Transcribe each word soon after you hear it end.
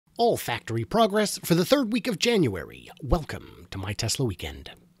all factory progress for the third week of January. Welcome to my Tesla weekend.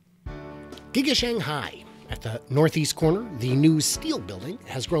 Giga Shanghai. At the northeast corner, the new steel building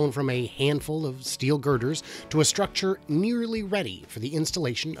has grown from a handful of steel girders to a structure nearly ready for the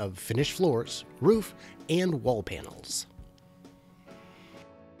installation of finished floors, roof, and wall panels.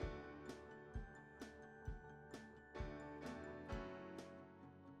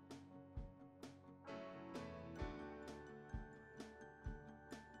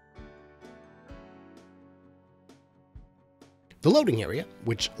 The loading area,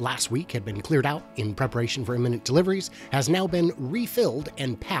 which last week had been cleared out in preparation for imminent deliveries, has now been refilled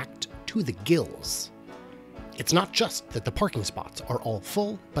and packed to the gills. It's not just that the parking spots are all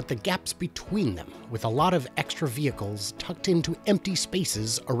full, but the gaps between them, with a lot of extra vehicles tucked into empty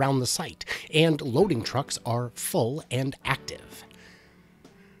spaces around the site, and loading trucks are full and active.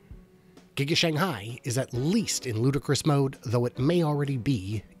 Giga Shanghai is at least in Ludicrous mode, though it may already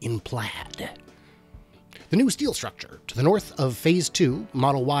be in plaid. The new steel structure to the north of Phase 2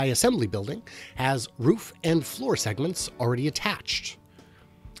 Model Y assembly building has roof and floor segments already attached.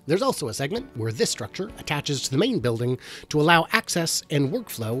 There's also a segment where this structure attaches to the main building to allow access and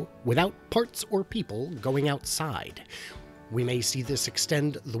workflow without parts or people going outside. We may see this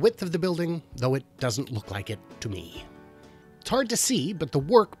extend the width of the building, though it doesn't look like it to me. It's hard to see, but the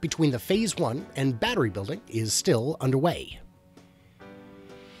work between the Phase 1 and battery building is still underway.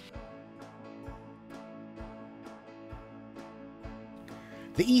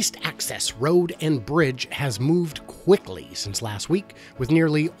 The East Access Road and Bridge has moved quickly since last week, with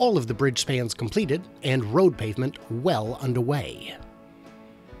nearly all of the bridge spans completed and road pavement well underway.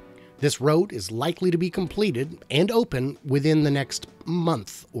 This road is likely to be completed and open within the next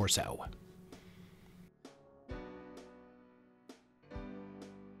month or so.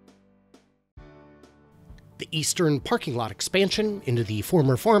 The eastern parking lot expansion into the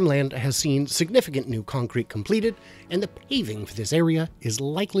former farmland has seen significant new concrete completed, and the paving for this area is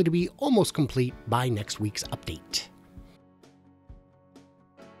likely to be almost complete by next week's update.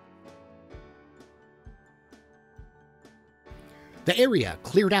 The area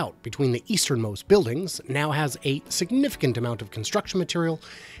cleared out between the easternmost buildings now has a significant amount of construction material,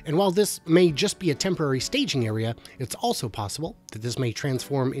 and while this may just be a temporary staging area, it's also possible that this may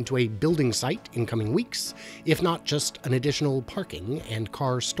transform into a building site in coming weeks, if not just an additional parking and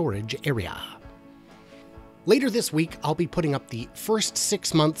car storage area. Later this week, I'll be putting up the first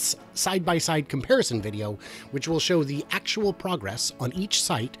 6 months side-by-side comparison video, which will show the actual progress on each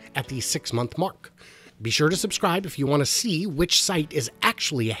site at the 6-month mark. Be sure to subscribe if you want to see which site is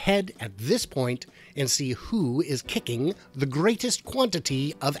actually ahead at this point and see who is kicking the greatest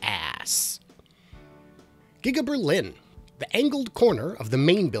quantity of ass. Giga Berlin. The angled corner of the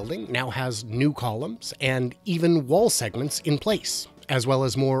main building now has new columns and even wall segments in place, as well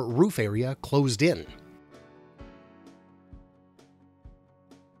as more roof area closed in.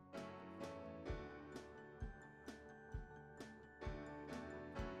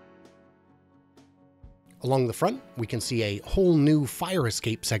 Along the front, we can see a whole new fire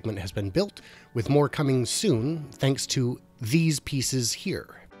escape segment has been built, with more coming soon thanks to these pieces here.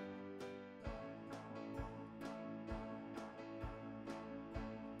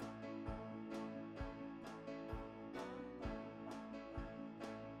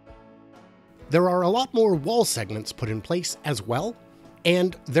 There are a lot more wall segments put in place as well,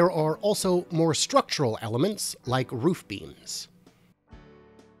 and there are also more structural elements like roof beams.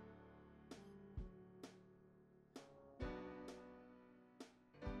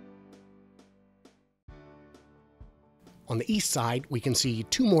 On the east side, we can see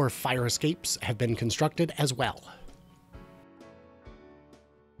 2 more fire escapes have been constructed as well.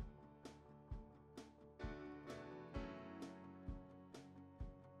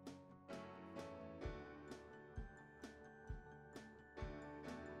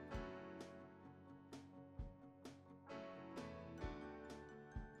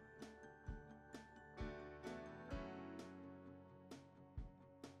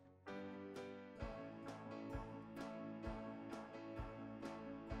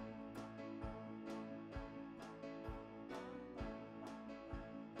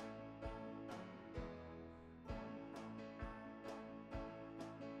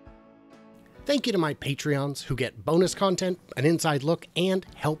 Thank you to my Patreons who get bonus content, an inside look, and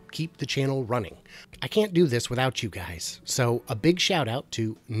help keep the channel running. I can't do this without you guys, so a big shout out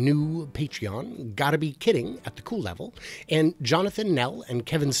to new Patreon, Gotta Be Kidding at the cool level, and Jonathan Nell and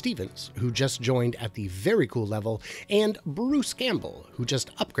Kevin Stevens, who just joined at the very cool level, and Bruce Campbell, who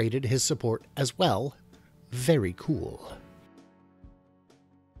just upgraded his support as well. Very cool.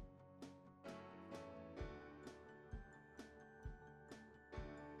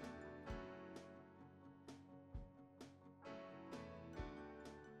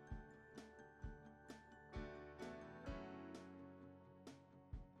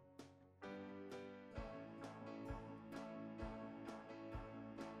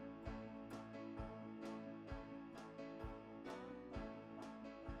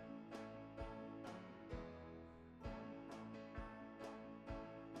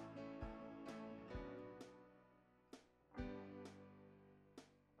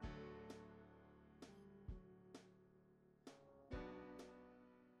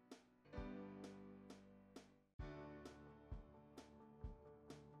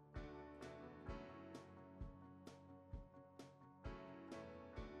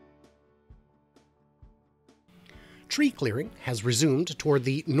 Tree clearing has resumed toward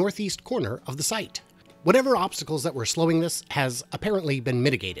the northeast corner of the site. Whatever obstacles that were slowing this has apparently been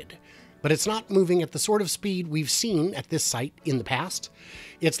mitigated, but it's not moving at the sort of speed we've seen at this site in the past.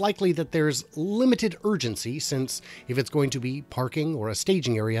 It's likely that there's limited urgency, since if it's going to be parking or a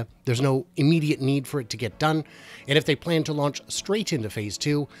staging area, there's no immediate need for it to get done, and if they plan to launch straight into Phase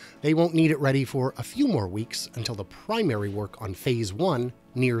 2, they won't need it ready for a few more weeks until the primary work on Phase 1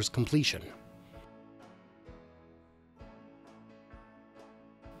 nears completion.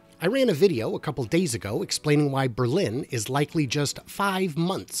 I ran a video a couple days ago explaining why Berlin is likely just 5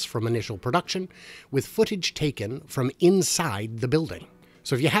 months from initial production, with footage taken from inside the building.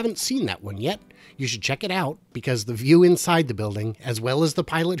 So if you haven't seen that one yet, you should check it out, because the view inside the building, as well as the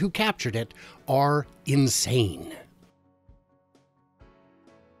pilot who captured it, are insane.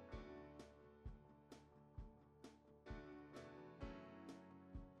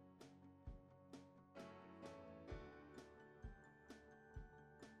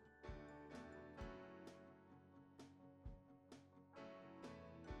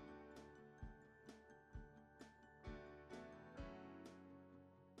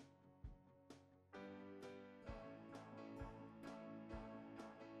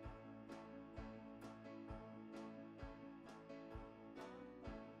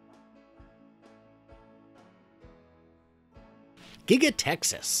 Giga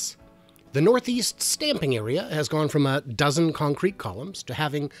Texas. The northeast stamping area has gone from a dozen concrete columns to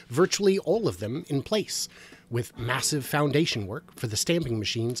having virtually all of them in place, with massive foundation work for the stamping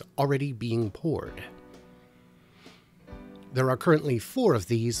machines already being poured. There are currently 4 of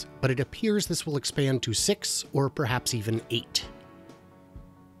these, but it appears this will expand to 6 or perhaps even 8.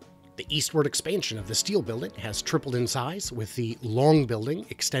 The eastward expansion of the steel building has tripled in size, with the long building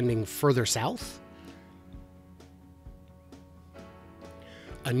extending further south.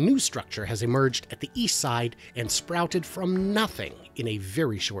 A new structure has emerged at the east side and sprouted from nothing in a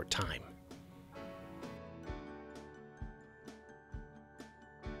very short time.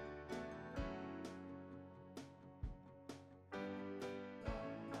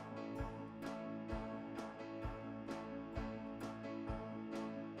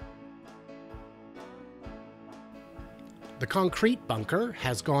 The concrete bunker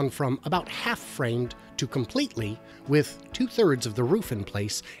has gone from about half framed to completely, with 2/3 of the roof in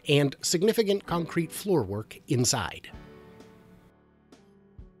place and significant concrete floor work inside.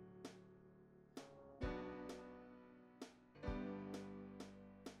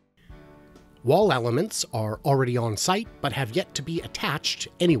 Wall elements are already on site, but have yet to be attached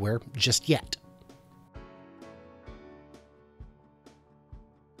anywhere just yet.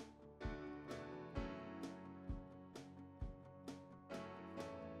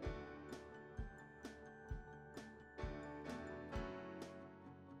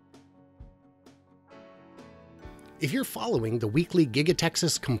 If you're following the weekly Giga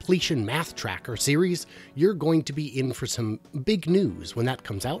Texas Completion Math Tracker series, you're going to be in for some big news when that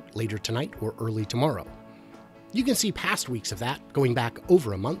comes out later tonight or early tomorrow. You can see past weeks of that going back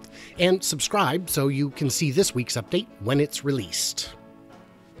over a month, and subscribe so you can see this week's update when it's released.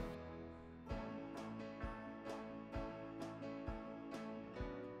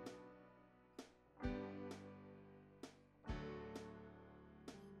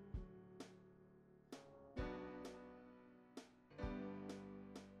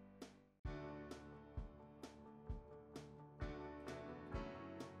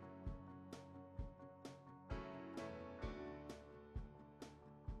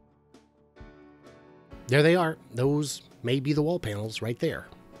 There they are. Those may be the wall panels right there.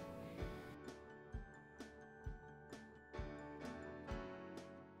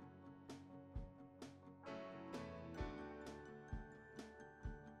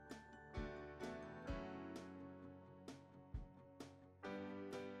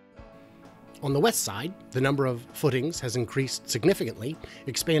 On the west side, the number of footings has increased significantly,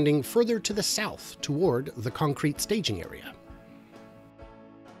 expanding further to the south toward the concrete staging area.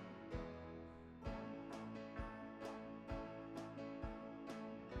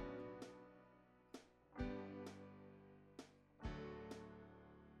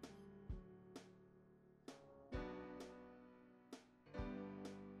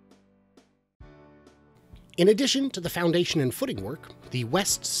 In addition to the foundation and footing work, the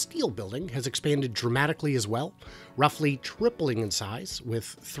west steel building has expanded dramatically as well, roughly tripling in size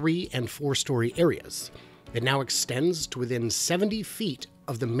with 3- and 4-story areas. It now extends to within 70 feet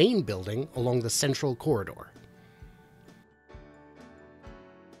of the main building along the central corridor.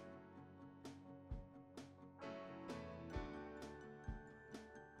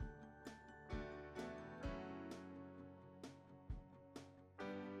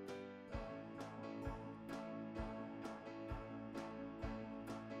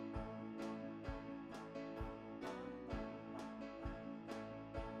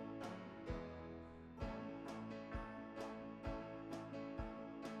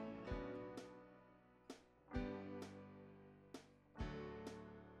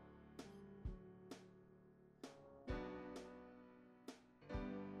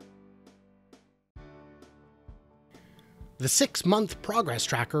 The 6-month progress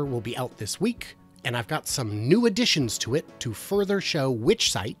tracker will be out this week, and I've got some new additions to it to further show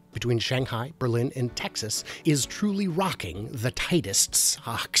which site between Shanghai, Berlin, and Texas is truly rocking the tightest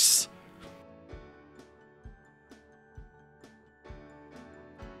socks.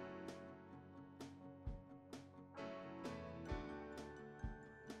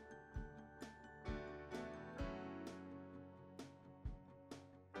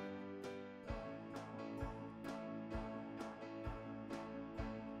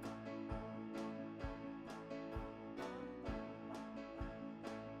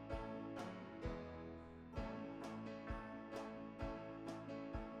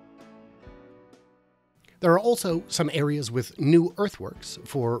 There are also some areas with new earthworks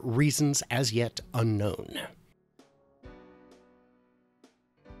for reasons as yet unknown.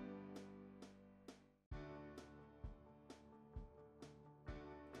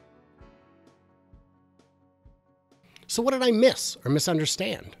 So what did I miss or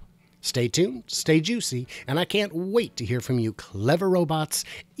misunderstand? Stay tuned, stay juicy, and I can't wait to hear from you clever robots,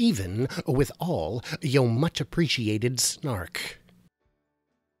 even with all your much appreciated snark.